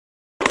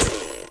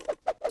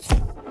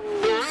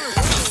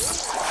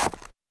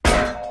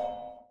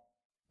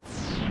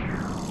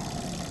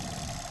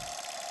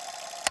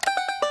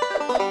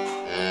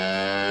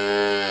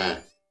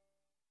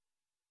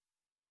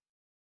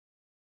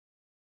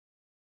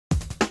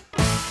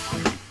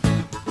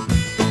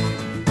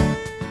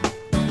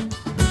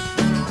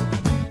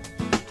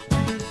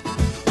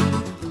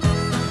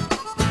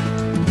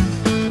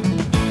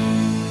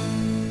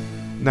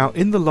Now,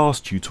 in the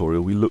last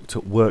tutorial we looked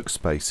at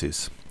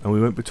workspaces and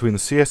we went between the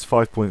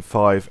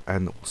CS5.5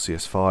 and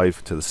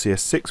CS5 to the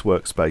CS6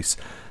 workspace,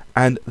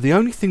 and the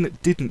only thing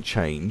that didn't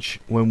change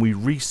when we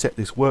reset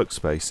this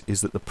workspace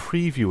is that the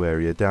preview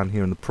area down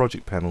here in the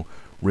project panel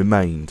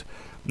remained.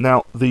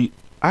 Now, the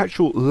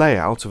actual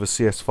layout of a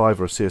CS5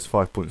 or a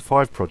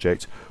CS5.5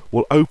 project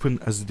will open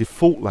as the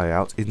default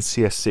layout in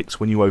CS6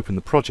 when you open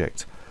the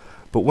project,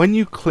 but when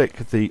you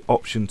click the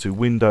option to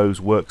Windows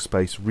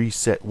Workspace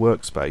Reset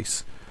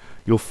Workspace,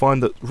 you'll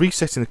find that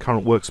resetting the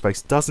current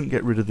workspace doesn't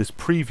get rid of this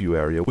preview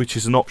area, which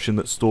is an option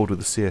that's stored with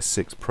the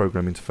CS6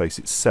 program interface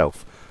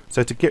itself.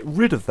 So to get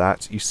rid of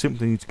that, you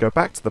simply need to go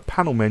back to the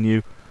panel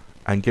menu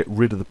and get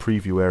rid of the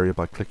preview area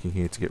by clicking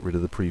here to get rid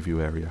of the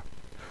preview area.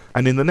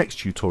 And in the next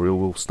tutorial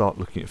we'll start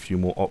looking at a few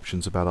more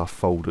options about our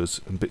folders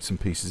and bits and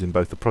pieces in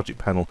both the project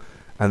panel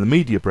and the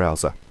media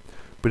browser.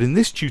 But in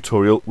this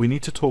tutorial we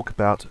need to talk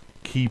about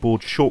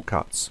keyboard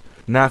shortcuts.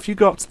 Now, if you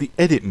go up to the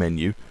edit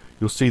menu,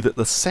 you'll see that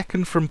the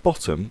second from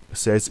bottom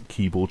says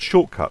keyboard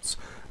shortcuts,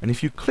 and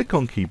if you click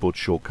on keyboard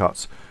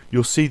shortcuts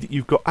you'll see that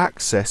you've got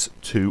access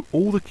to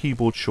all the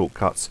keyboard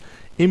shortcuts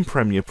in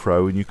Premiere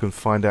Pro, and you can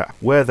find out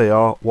where they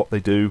are, what they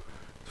do.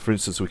 For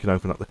instance, we can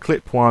open up the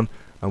clip one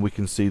and we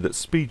can see that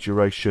speed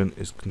duration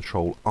is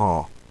Control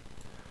R,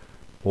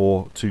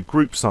 or to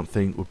group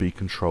something would be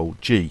Control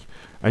G.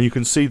 And you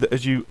can see that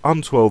as you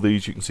untwirl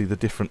these you can see the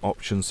different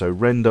options. So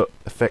render,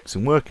 effects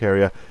and work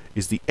area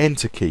is the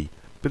enter key,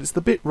 but it's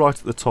the bit right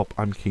at the top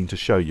I'm keen to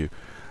show you.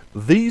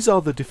 These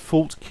are the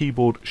default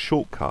keyboard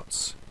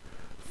shortcuts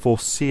for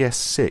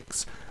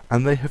CS6,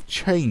 and they have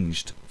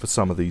changed for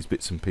some of these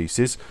bits and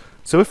pieces.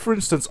 So if, for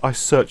instance, I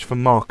search for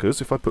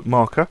markers, if I put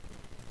marker,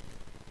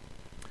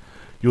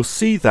 you'll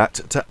see that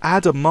to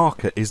add a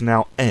marker is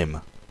now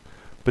M.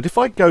 But if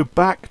I go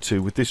back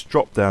to, with this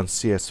drop down,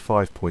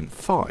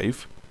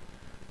 CS5.5,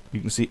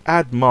 you can see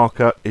add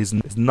marker is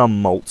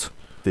nummult,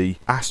 the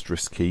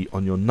asterisk key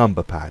on your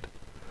number pad.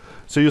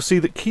 So you'll see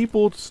that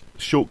keyboard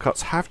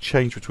shortcuts have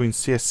changed between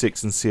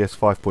CS6 and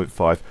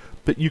CS5.5,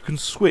 but you can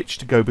switch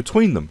to go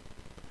between them.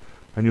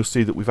 And you'll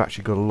see that we've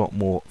actually got a lot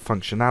more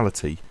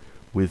functionality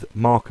with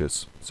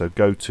markers. So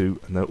go to,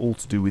 and they're all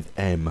to do with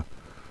M.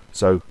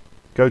 So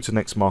go to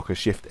next marker,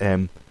 Shift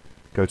M,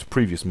 go to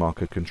previous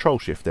marker, Control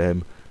Shift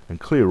M, and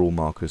clear all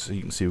markers. So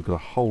you can see we've got a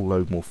whole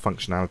load more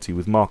functionality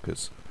with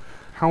markers.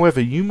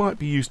 However, you might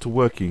be used to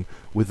working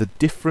with a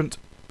different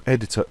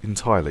editor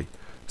entirely,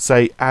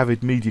 say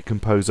Avid Media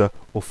Composer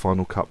or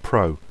Final Cut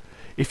Pro.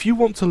 If you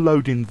want to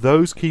load in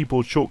those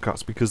keyboard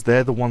shortcuts because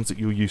they're the ones that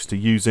you're used to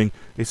using,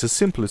 it's as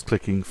simple as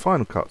clicking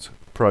Final Cut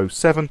Pro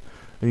 7,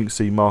 and you can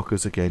see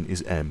markers again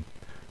is M.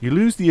 You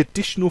lose the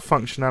additional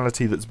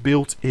functionality that's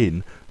built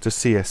in to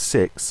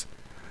CS6,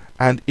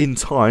 and in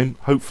time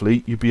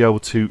hopefully you'll be able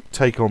to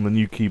take on the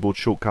new keyboard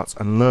shortcuts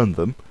and learn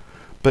them.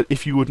 But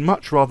if you would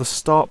much rather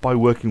start by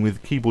working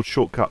with keyboard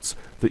shortcuts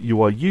that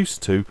you are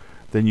used to,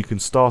 then you can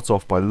start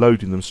off by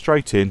loading them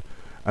straight in,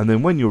 and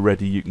then when you're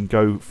ready you can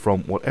go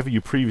from whatever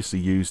you previously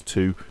used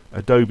to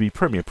Adobe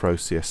Premiere Pro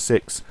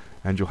CS6,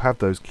 and you'll have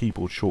those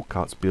keyboard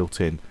shortcuts built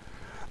in.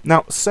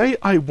 Now, say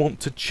I want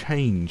to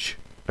change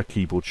a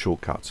keyboard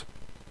shortcut.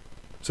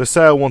 So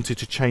say I wanted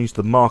to change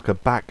the marker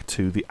back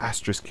to the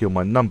asterisk key on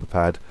my number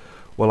pad.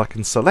 Well, I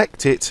can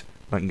select it,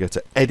 I can go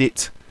to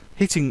Edit,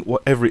 hitting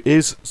whatever it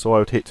is. So I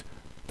would hit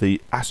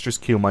the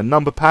asterisk key on my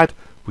number pad,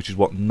 which is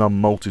what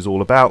nummult is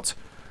all about,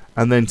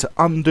 and then to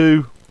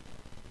undo,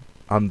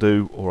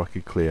 or I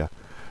could clear.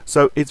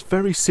 So it's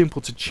very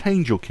simple to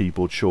change your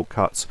keyboard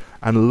shortcuts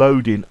and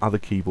load in other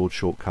keyboard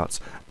shortcuts,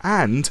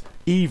 and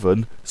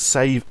even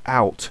save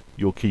out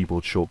your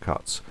keyboard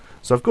shortcuts.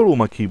 So I've got all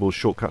my keyboard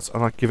shortcuts,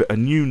 and I give it a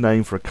new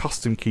name for a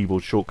custom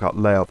keyboard shortcut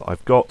layout that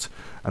I've got,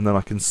 and then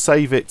I can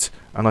save it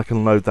and I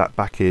can load that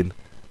back in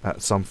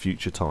at some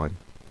future time.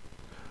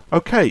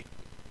 Okay,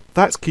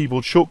 that's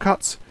keyboard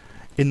shortcuts.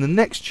 In the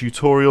next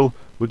tutorial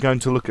we're going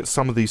to look at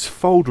some of these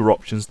folder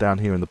options down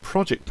here in the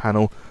project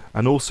panel,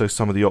 and also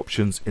some of the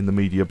options in the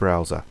media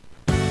browser.